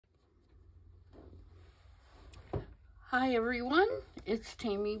Hi everyone, it's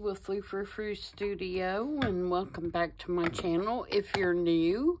Tammy with Frou-frou Studio, and welcome back to my channel. If you're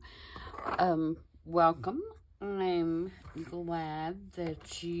new, welcome. I'm glad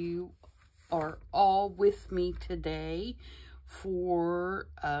that you are all with me today for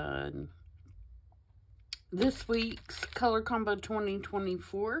this week's Color Combo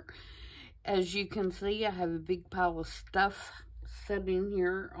 2024. As you can see, I have a big pile of stuff sitting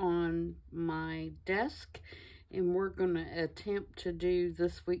here on my desk. And we're going to attempt to do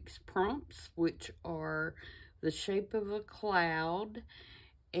this week's prompts, which are the shape of a cloud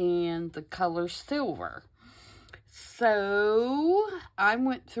and the color silver. So I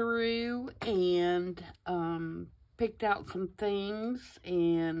went through and picked out some things,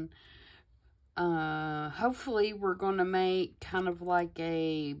 and hopefully we're going to make kind of like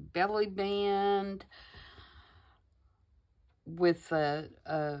a belly band with a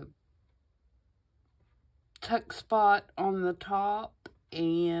tuck spot on the top,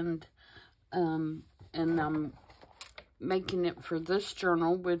 and I'm making it for this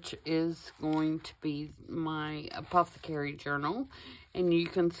journal, which is going to be my apothecary journal. And you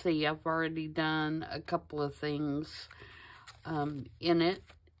can see I've already done a couple of things in it,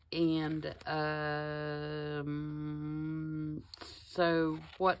 and so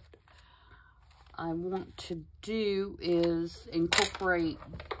what I want to do is incorporate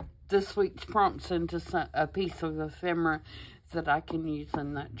this week's prompts into a piece of ephemera that I can use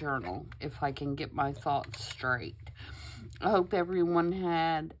in that journal if I can get my thoughts straight. I hope everyone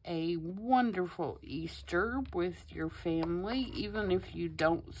had a wonderful Easter with your family, even if you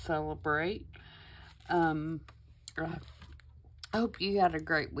don't celebrate. I hope you had a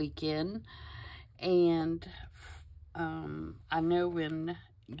great weekend. And I know in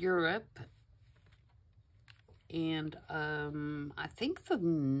Europe, and I think the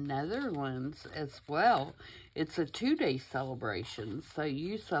Netherlands as well, it's a 2-day celebration. So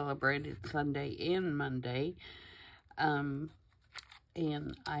you celebrated Sunday and Monday. And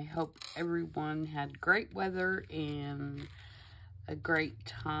I hope everyone had great weather and a great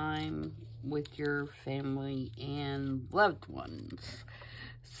time with your family and loved ones.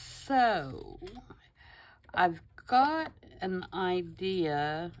 So I've got an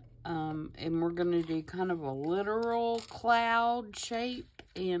idea. And we're going to do kind of a literal cloud shape,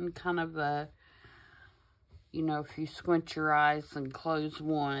 and kind of a, you know, if you squint your eyes and close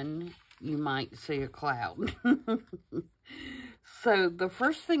one, you might see a cloud. So the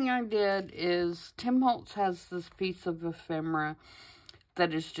first thing I did is, Tim Holtz has this piece of ephemera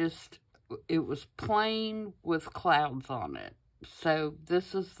that is just, it was plain with clouds on it. So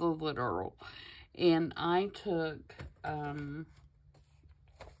this is the literal. And I took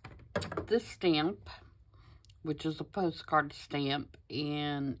this stamp, which is a postcard stamp,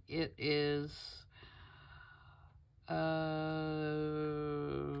 and it is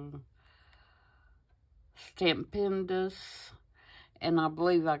Stampendous, and I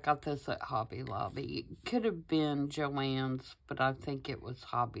believe I got this at Hobby Lobby. It could have been Joann's, but I think it was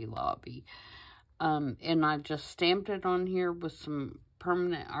Hobby Lobby. And I just stamped it on here with some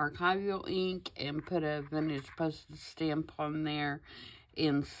permanent archival ink and put a vintage postage stamp on there.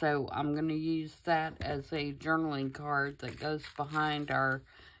 And so I'm going to use that as a journaling card that goes behind our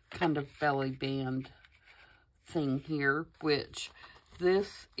kind of belly band thing here, which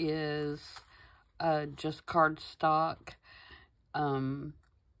this is just cardstock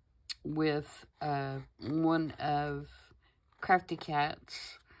with one of Crafty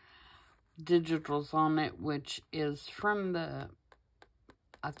Cat's digitals on it, which is from the,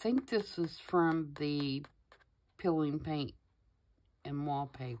 I think this is from the Peeling Paint and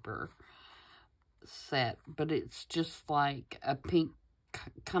Wallpaper set, but it's just like a pink,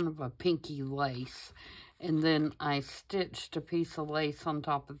 kind of a pinky lace, and then I stitched a piece of lace on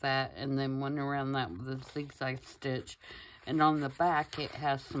top of that, and then went around that with a zigzag stitch, and on the back it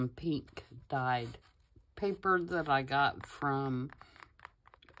has some pink dyed paper that I got from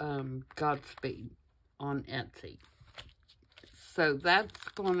Godspeed on Etsy. So that's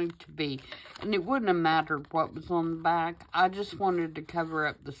going to be, and it wouldn't have mattered what was on the back. I just wanted to cover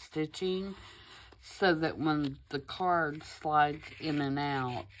up the stitching so that when the card slides in and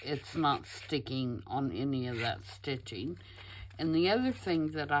out, it's not sticking on any of that stitching. And the other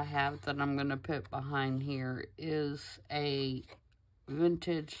thing that I have that I'm going to put behind here is a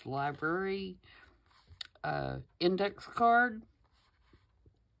vintage library index card.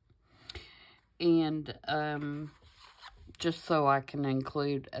 And just so I can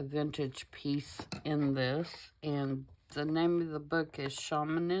include a vintage piece in this. And the name of the book is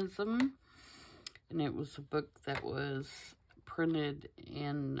Shamanism. And it was a book that was printed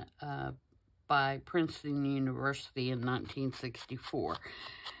in by Princeton University in 1964.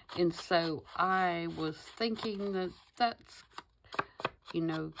 And so I was thinking that that's, you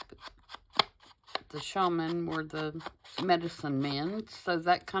know, the shaman were the medicine men, so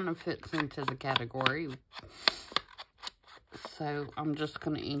that kind of fits into the category. So I'm just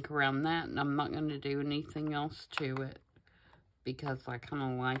going to ink around that, and I'm not going to do anything else to it because I kind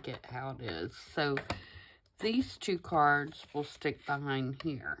of like it how it is. So these two cards will stick behind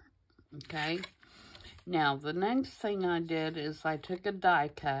here, okay? Now, the next thing I did is I took a die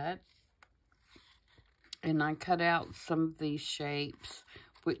cut, and I cut out some of these shapes,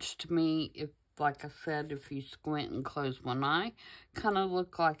 which to me, if like I said, if you squint and close one eye, kind of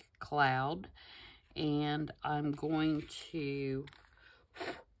look like a cloud. And I'm going to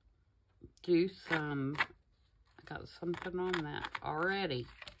do some, I got something on that already.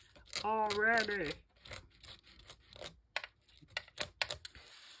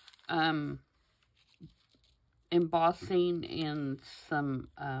 Embossing and some,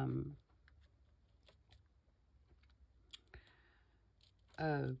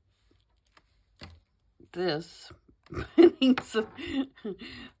 this,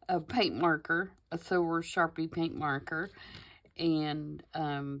 a paint marker, a silver Sharpie paint marker, and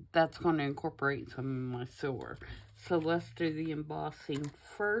that's going to incorporate some of my silver. So let's do the embossing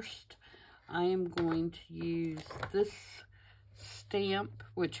first. I am going to use this stamp,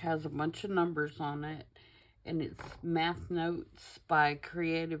 which has a bunch of numbers on it, and it's Math Notes by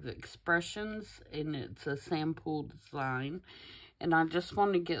Creative Expressions, and it's a sample design. And I just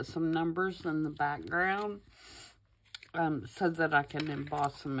want to get some numbers in the background so that I can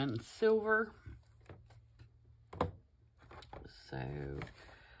emboss them in silver. So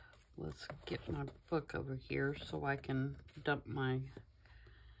let's get my book over here so I can dump my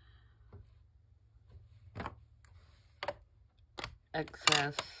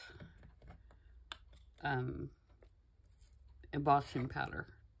excess embossing powder.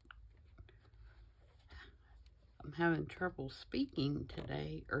 I'm having trouble speaking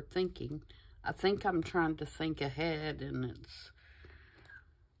today, or thinking. I think I'm trying to think ahead, and it's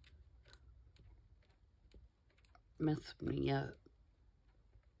messing me up.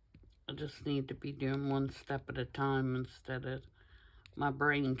 I just need to be doing one step at a time instead of my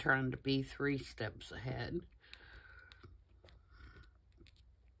brain trying to be 3 steps ahead.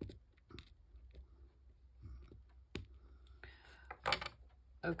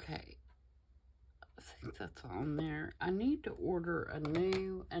 Okay. I think that's on there. I need to order a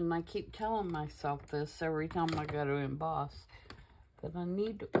new, and I keep telling myself this every time I go to emboss, that I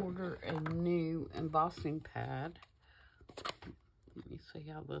need to order a new embossing pad. Let me see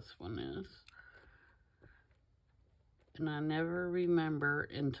how this one is. And I never remember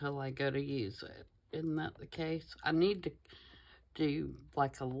until I go to use it. Isn't that the case? I need to do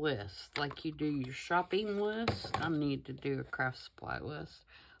like a list. Like you do your shopping list, I need to do a craft supply list.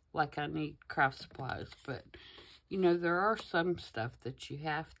 Like I need craft supplies, but you know, there are some stuff that you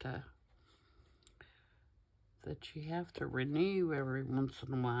have to renew every once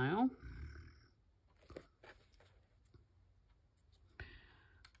in a while.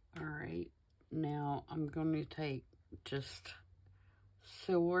 All right, now I'm going to take just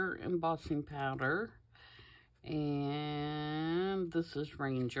silver embossing powder, and this is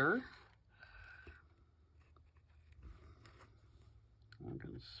Ranger. I'm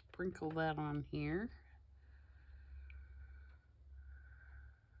going to sprinkle that on here.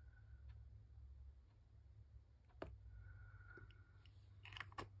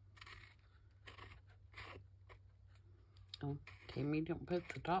 Oh, Tammy, don't put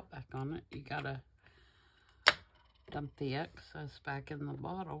the top back on it. You gotta dump the excess back in the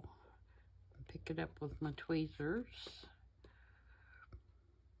bottle. Pick it up with my tweezers.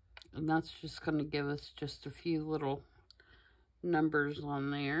 And that's just going to give us just a few little numbers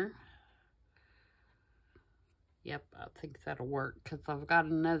on there. Yep, I think that'll work because I've got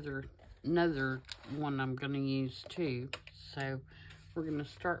another one I'm going to use too. So we're going to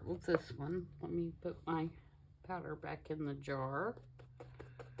start with this one. Let me put my powder back in the jar.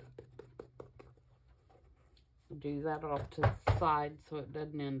 Do that off to the side so it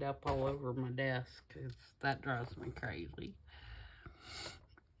doesn't end up all over my desk, because that drives me crazy.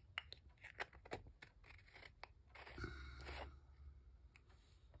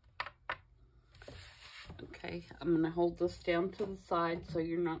 Okay, I'm going to hold this down to the side so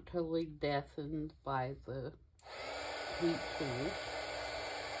you're not totally deafened by the heat tool.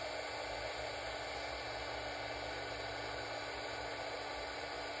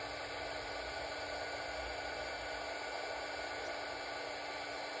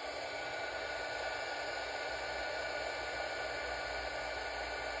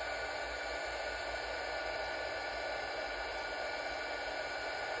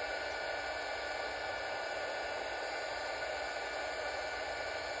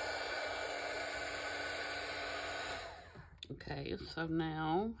 Okay, so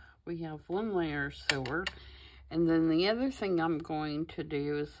now we have one layer of silver. And then the other thing I'm going to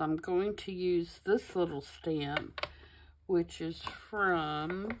do is I'm going to use this little stamp, which is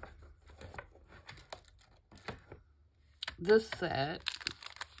from this set.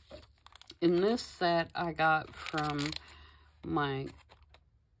 And this set I got from my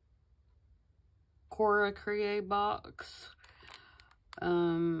Cora Create box.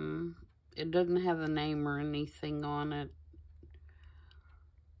 It doesn't have a name or anything on it,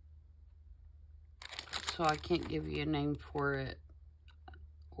 so I can't give you a name for it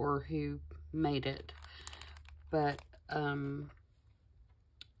or who made it. But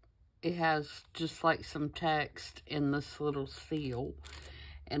it has just like some text in this little seal,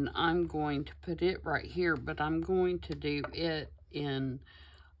 and I'm going to put it right here, but I'm going to do it in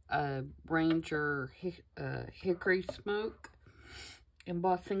Ranger Hickory Smoke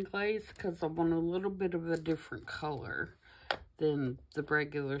embossing glaze, because I want a little bit of a different color than the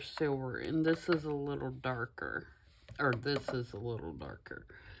regular silver. And this is a little darker, or this is a little darker.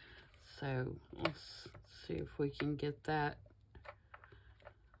 So let's see if we can get that.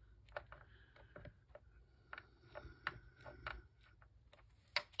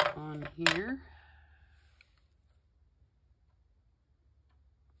 On here.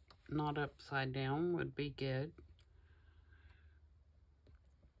 Not upside down would be good.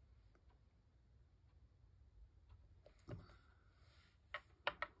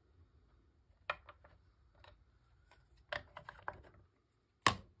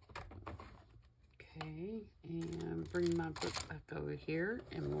 Okay, and bring my book back over here,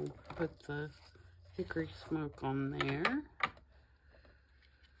 and we'll put the Hickory Smoke on there.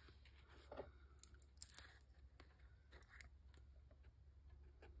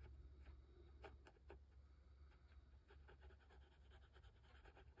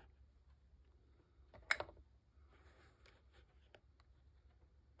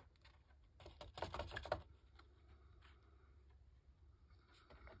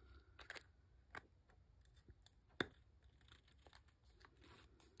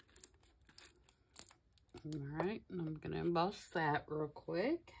 Alright, and I'm going to emboss that real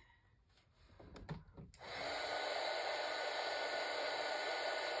quick.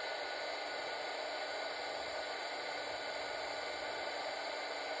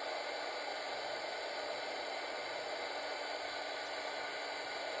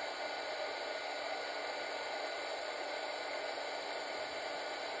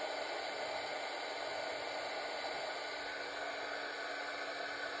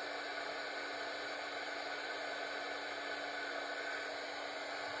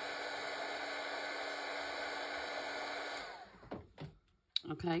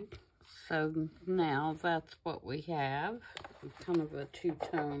 Okay, so now that's what we have. Kind of a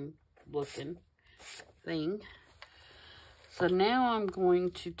two-tone looking thing. So now I'm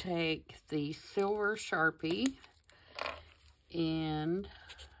going to take the silver Sharpie and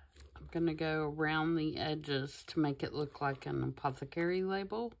I'm going to go around the edges to make it look like an apothecary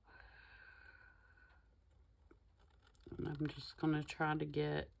label. And I'm just going to try to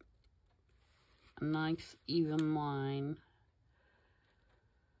get a nice even line.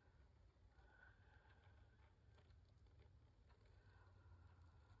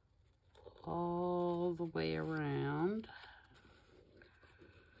 All the way around.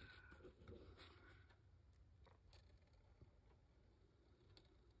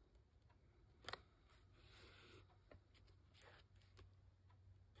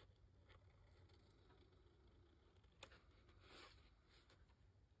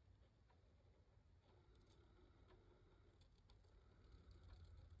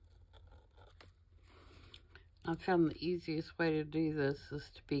 I found the easiest way to do this is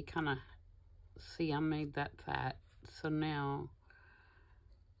to be kind of, see, I made that fat, so now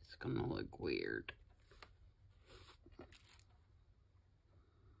it's gonna look weird.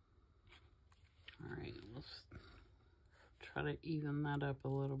 Alright, let's try to even that up a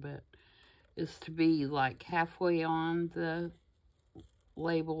little bit. Is to be like halfway on the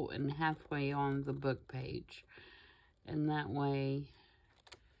label and halfway on the book page. And that way,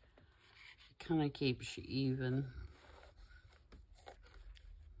 it kind of keeps you even.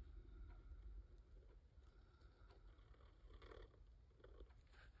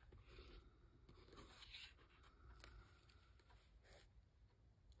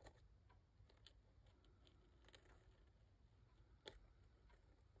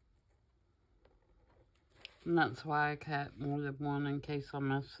 And that's why I cut more than one in case I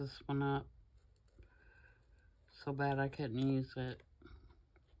mess this one up so bad I couldn't use it.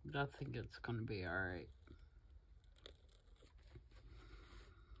 But I think it's going to be alright.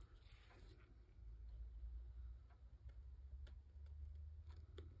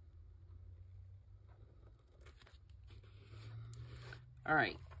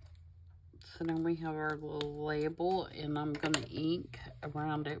 Alright, so now we have our little label, and I'm going to ink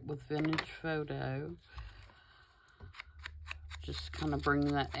around it with Vintage Photo. Just kind of bring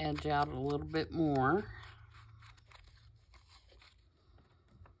that edge out a little bit more.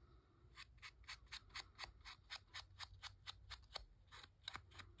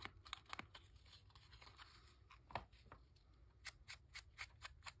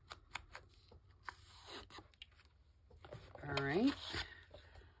 Alright,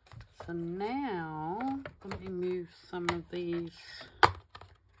 so now let me move some of these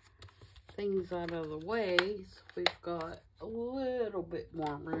things out of the way so we've got a little bit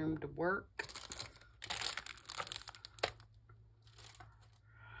more room to work.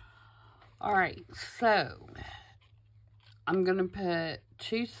 Alright, so I'm going to put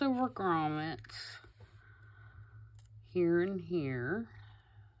 2 silver grommets here and here.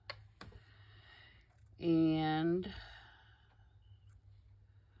 And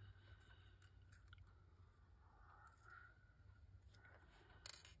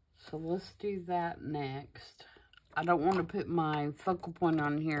so let's do that next. I don't want to put my focal point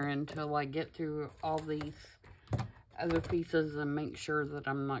on here until I get through all these other pieces and make sure that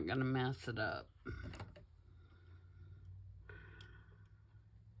I'm not going to mess it up.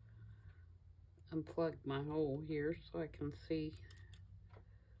 Unplug my hole here so I can see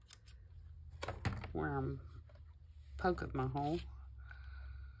where I'm poking my hole.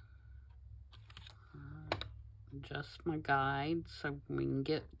 Adjust my guide so we can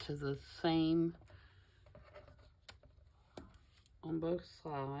get to the same on both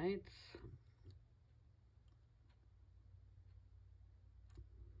sides.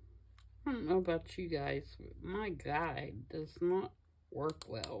 I don't know about you guys, but my guide does not work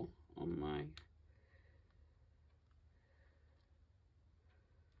well on my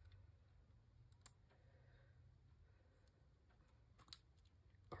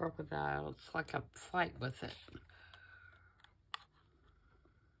crocodile. It's like a fight with it.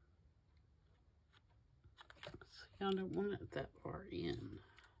 See, I don't want it that far in.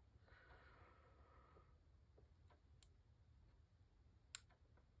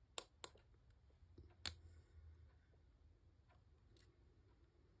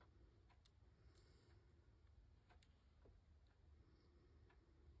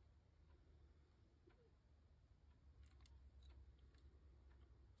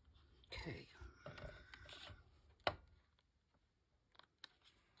 Okay.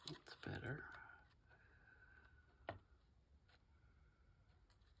 That's better.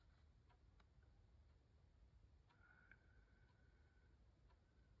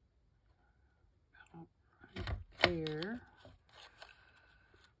 Right there.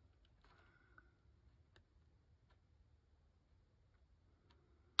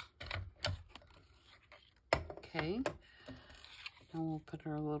 Okay. Now we'll put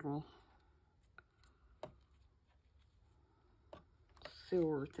our little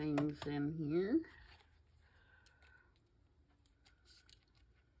silver things in here.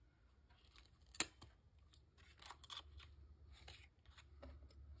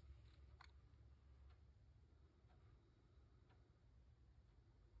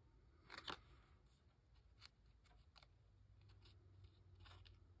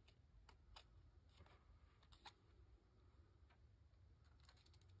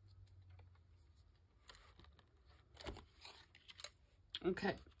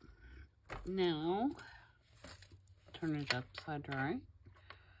 Okay, now turn it upside right.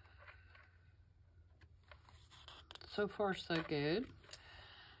 So far, so good.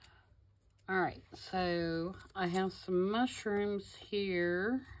 All right, so I have some mushrooms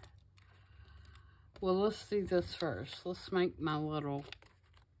here. Well, let's do this first. Let's make my little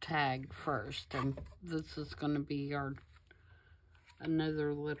tag first, and this is going to be our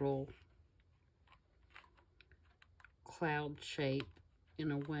another little cloud shape in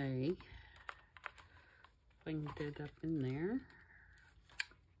a way. If I can get it up in there.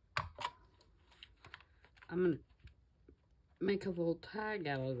 I'm going to make a little tag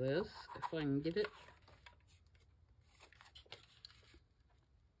out of this, if I can get it.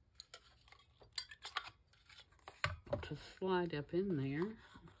 To slide up in there.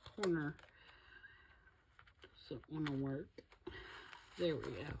 Corner doesn't want to work. There we go.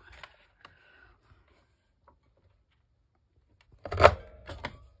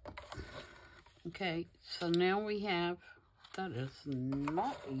 Okay, so now we have, that is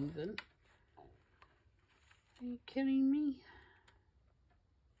not even. Are you kidding me?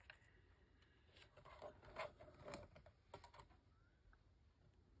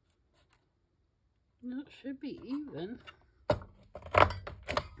 That should be even.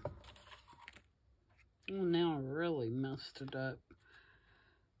 Well, now I really messed it up.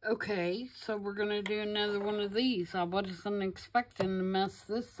 Okay, so we're going to do another one of these. I wasn't expecting to mess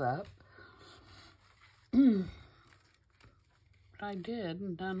this up. But I did,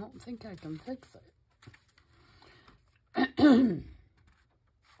 and I don't think I can fix it.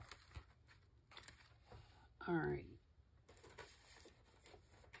 Alright.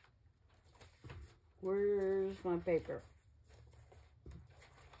 Where's my paper?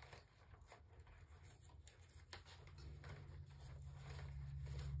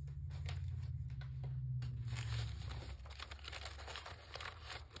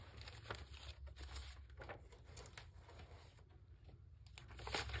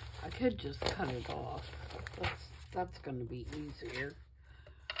 I could just cut it off. That's going to be easier.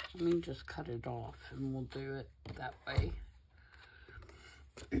 Let me just cut it off and we'll do it that way.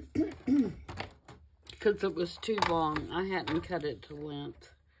 Because it was too long. I hadn't cut it to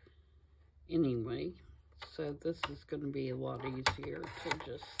length anyway. So this is going to be a lot easier to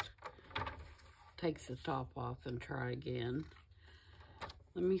just take the top off and try again.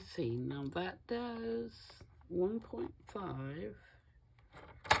 Let me see. Now that does 1.5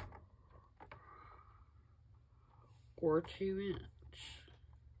 or 2 inch.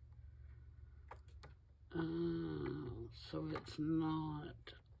 So it's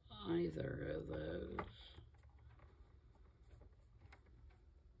not either of those.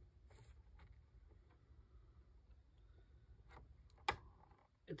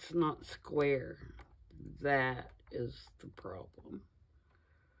 It's not square. That is the problem.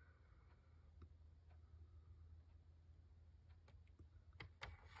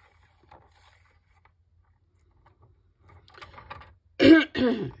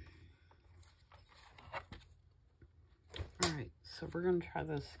 Alright, so we're going to try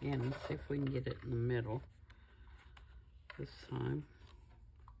this again and see if we can get it in the middle this time.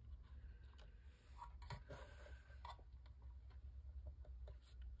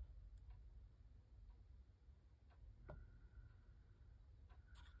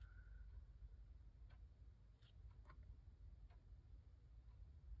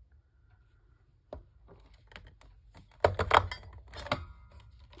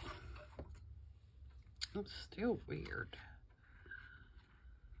 It's still weird.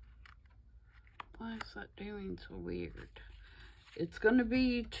 Why is that doing so weird? It's going to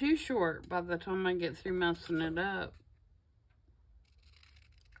be too short by the time I get through messing it up.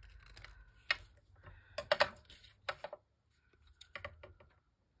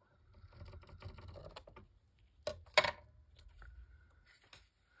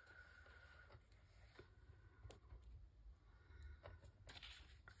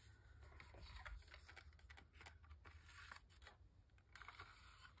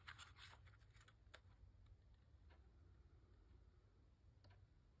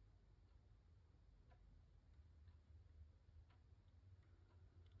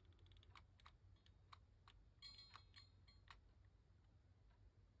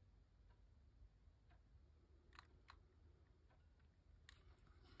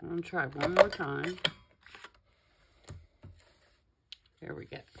 I'm going to try one more time. There we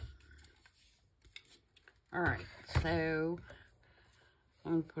go. Alright, so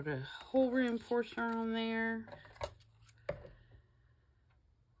I'm going to put a hole reinforcer on there.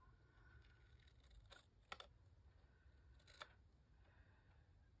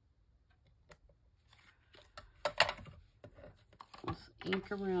 Let's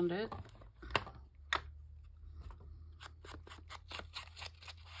ink around it.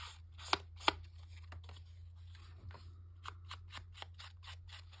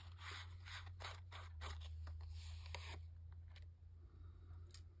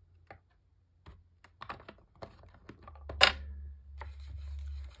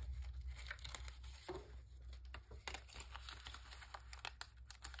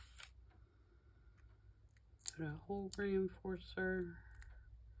 Put a hole reinforcer.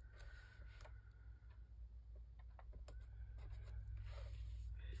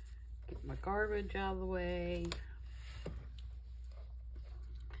 Get my garbage out of the way.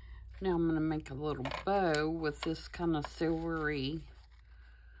 Now I'm going to make a little bow with this kind of silvery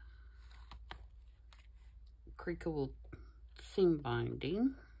crinkle seam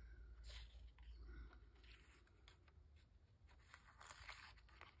binding.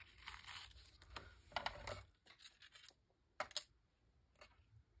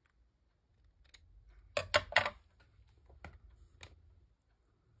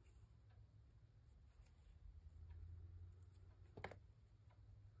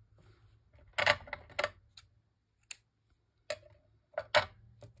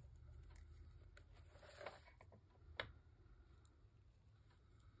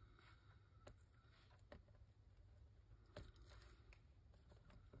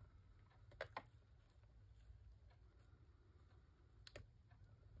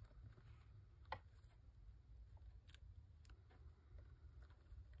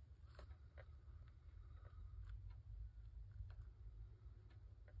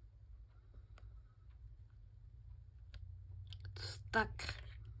 stuck.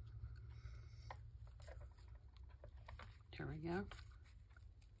 There we go.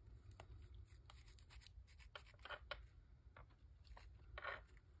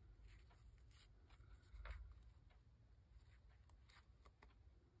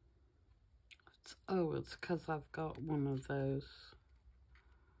 Oh, it's because I've got one of those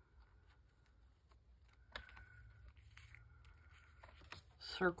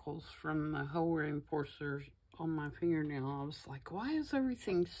circles from the hole reinforcers on my fingernail. I was like, why is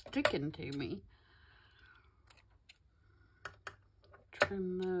everything sticking to me?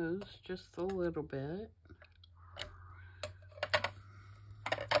 Trim those just a little bit.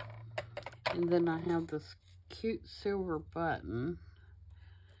 And then I have this cute silver button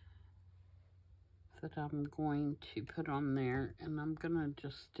that I'm going to put on there, and I'm gonna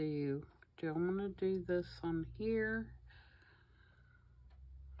just do I want to do this on here?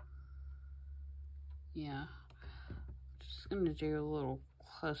 Yeah, just gonna do a little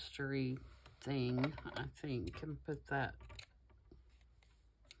clustery thing, I think, and put that.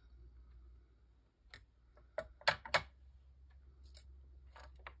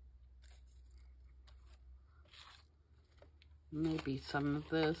 Maybe some of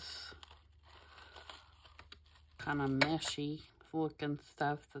this kind of meshy looking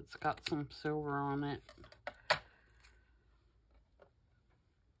stuff that's got some silver on it.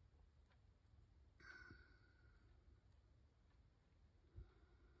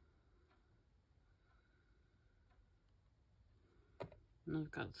 And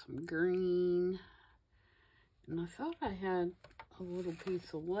I've got some green. And I thought I had a little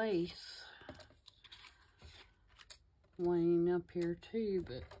piece of lace laying up here too,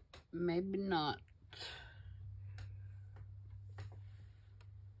 but maybe not. Let's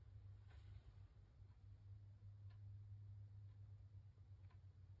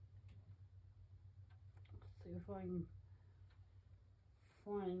see if I can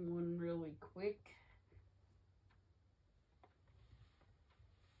find one really quick.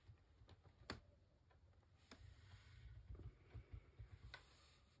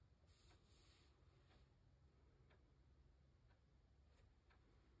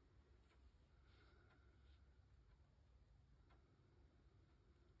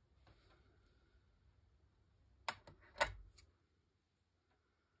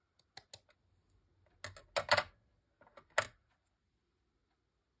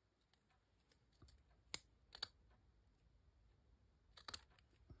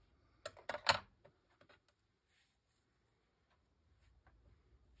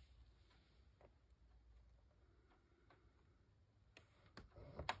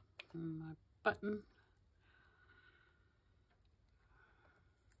 And my button.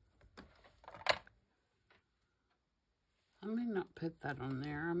 I may not put that on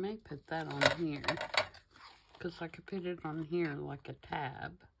there. I may put that on here, because I could put it on here like a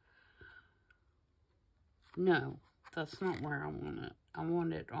tab. No, that's not where I want it. I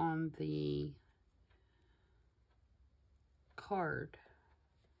want it on the card.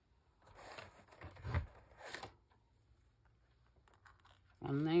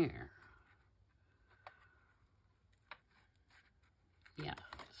 On there. Yeah,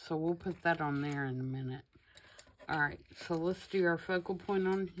 so we'll put that on there in a minute. Alright, so let's do our focal point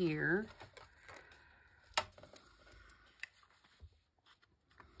on here.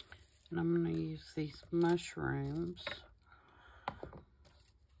 And I'm going to use these mushrooms.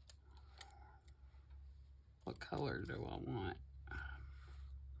 What color do I want?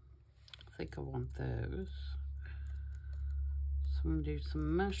 I think I want those. So I'm going to do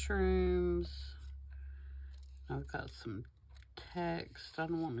some mushrooms. I've got some text. I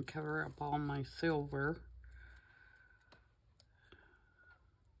don't want to cover up all my silver.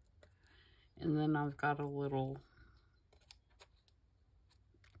 And then I've got a little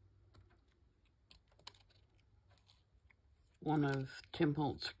one of Tim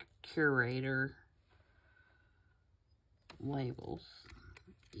Holtz Curator labels.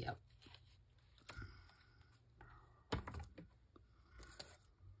 Yep.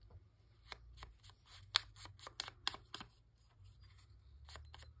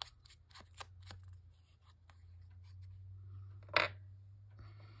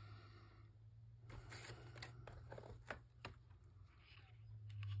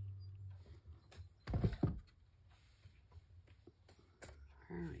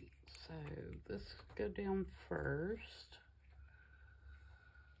 Alright, so this will go down first.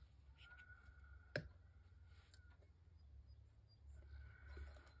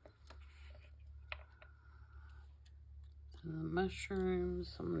 And the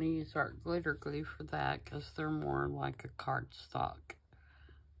mushrooms, I'm going to use art glitter glue for that because they're more like a cardstock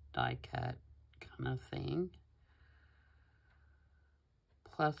die cut kind of thing.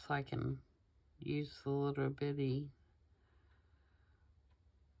 Plus I can use the little bitty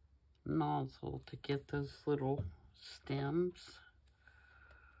nozzle to get those little stems.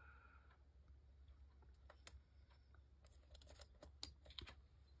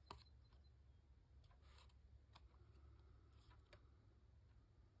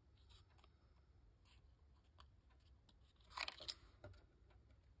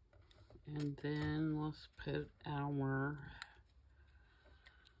 And then let's put our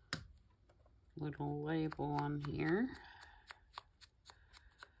little label on here.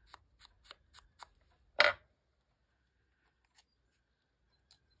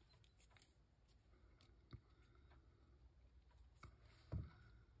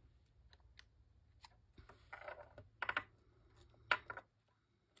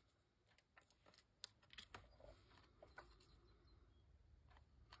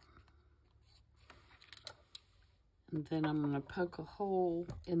 And then I'm going to poke a hole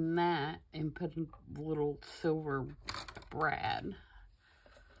in that and put a little silver brad.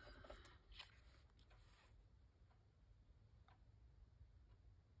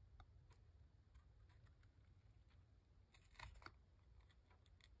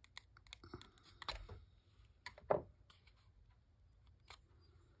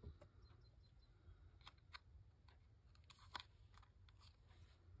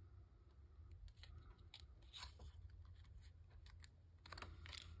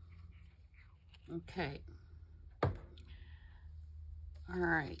 Okay.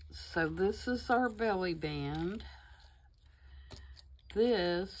 Alright, so this is our belly band.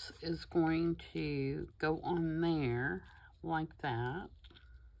 This is going to go on there like that.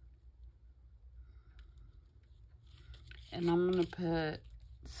 And I'm going to put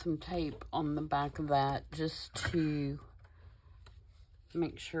some tape on the back of that just to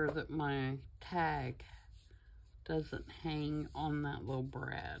make sure that my tag doesn't hang on that little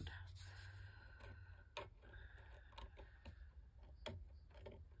brad.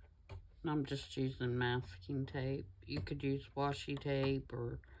 I'm just using masking tape. You could use washi tape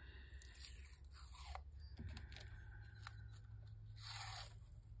or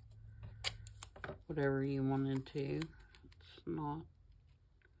whatever you wanted to. It's not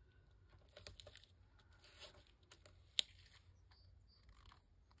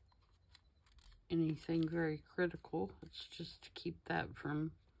anything very critical. It's just to keep that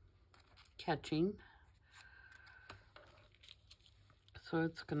from catching. So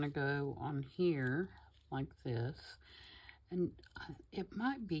it's going to go on here like this. And it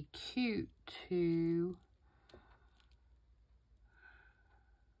might be cute to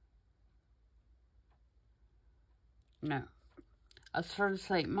no. I started to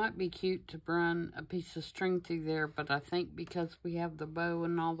say it might be cute to run a piece of string through there, but I think because we have the bow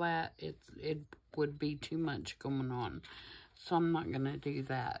and all that, it would be too much going on. So I'm not going to do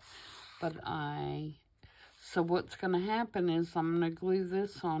that. But so what's going to happen is I'm going to glue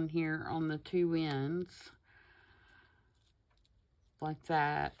this on here on the two ends. Like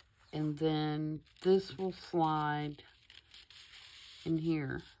that. And then this will slide in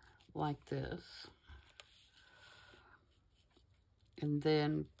here like this. And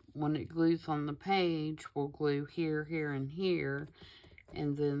then when it glues on the page, we'll glue here, here, and here.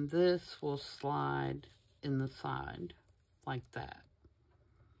 And then this will slide in the side like that.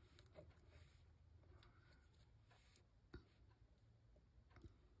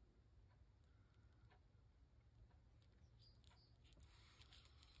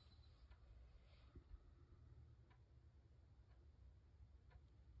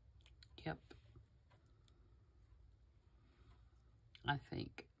 Yep. I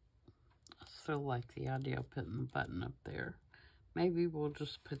think. I still like the idea of putting the button up there. Maybe we'll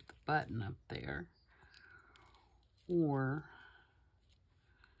just put the button up there. Or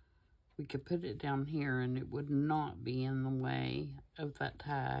we could put it down here and it would not be in the way of that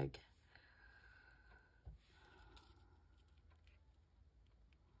tag.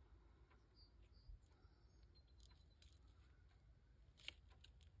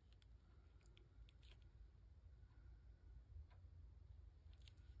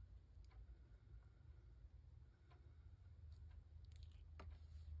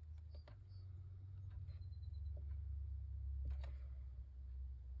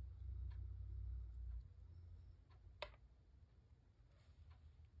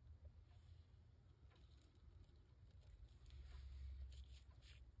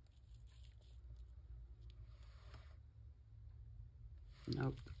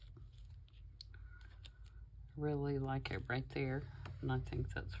 Nope. Really like it right there, and I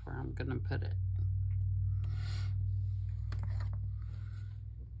think that's where I'm gonna put it.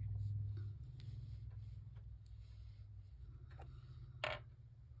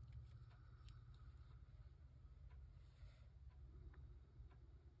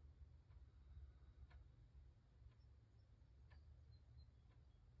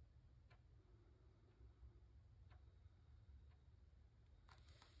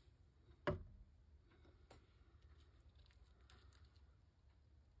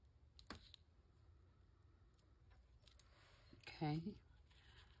 Okay.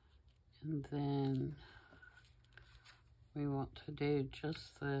 And then we want to do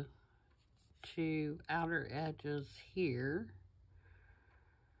just the 2 outer edges here.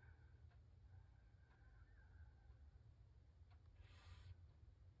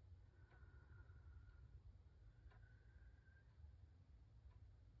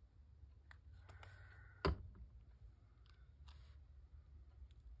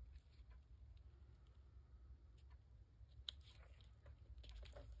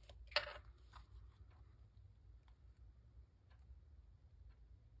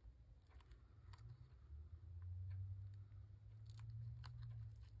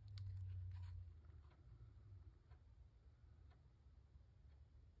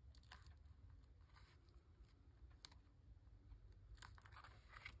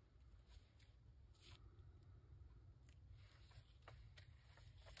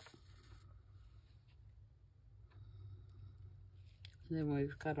 Then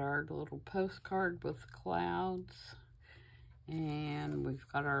we've got our little postcard with clouds, and we've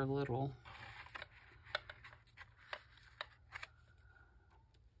got our little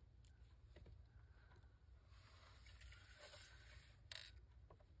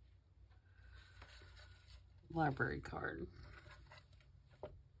library card.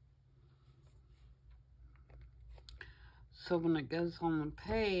 So when it goes on the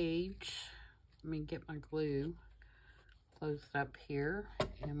page, let me get my glue, close it up here,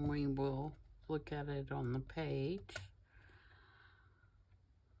 and we will look at it on the page.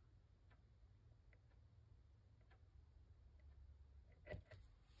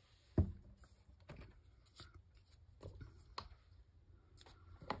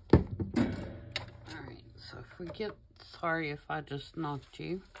 Alright, so if we get, sorry if I just knocked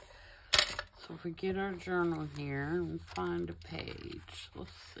you. So if we get our journal here and find a page,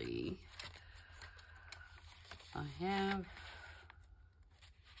 let's see. I have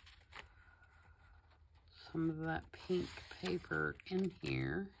some of that pink paper in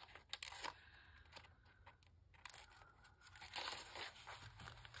here.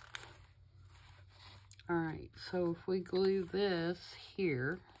 Alright, so if we glue this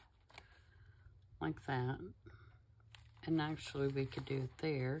here, like that, and actually we could do it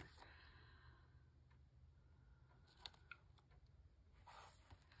there.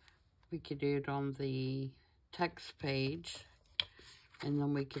 We could do it on the text page, and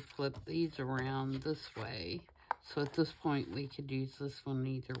then we could flip these around this way. So at this point, we could use this one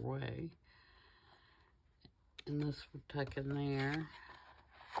either way. And this would tuck in there,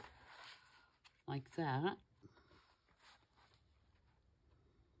 like that.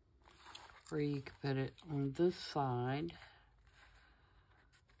 Or you could put it on this side,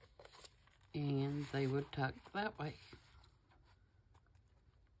 and they would tuck that way.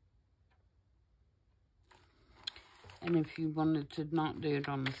 And if you wanted to not do it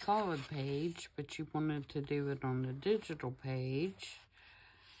on the solid page, but you wanted to do it on the digital page,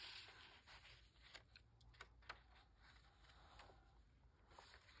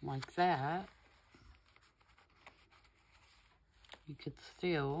 like that, you could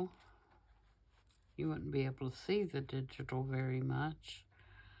still, you wouldn't be able to see the digital very much,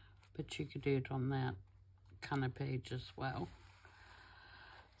 but you could do it on that kind of page as well.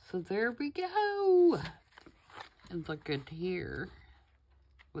 So there we go. It looked good here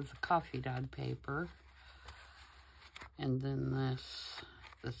with the coffee dyed paper, and then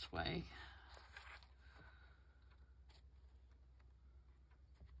this way.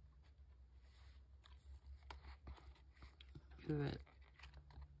 Do it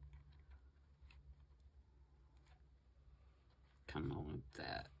kind of like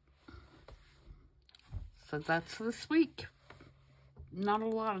that. So that's this week. Not a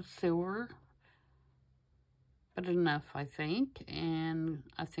lot of silver, but enough, I think. And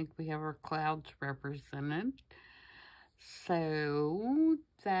I think we have our clouds represented. So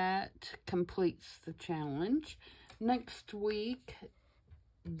that completes the challenge. Next week,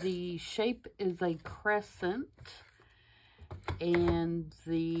 the shape is a crescent, and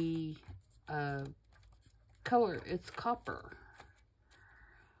the color is copper,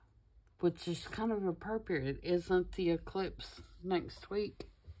 which is kind of appropriate. Isn't the eclipse next week?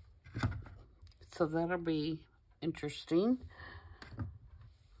 So that'll be interesting,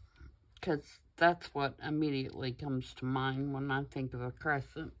 because that's what immediately comes to mind when I think of a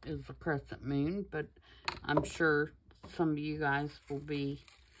crescent, is a crescent moon. But I'm sure some of you guys will be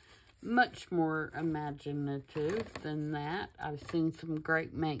much more imaginative than that. I've seen some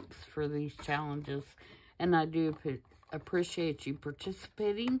great makes for these challenges, and I do appreciate you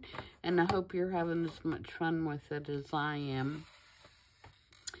participating, and I hope you're having as much fun with it as I am.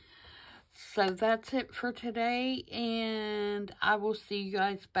 So that's it for today, and I will see you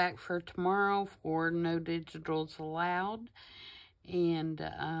guys back for tomorrow for No Digitals Allowed. And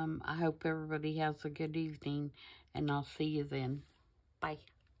I hope everybody has a good evening, and I'll see you then. Bye.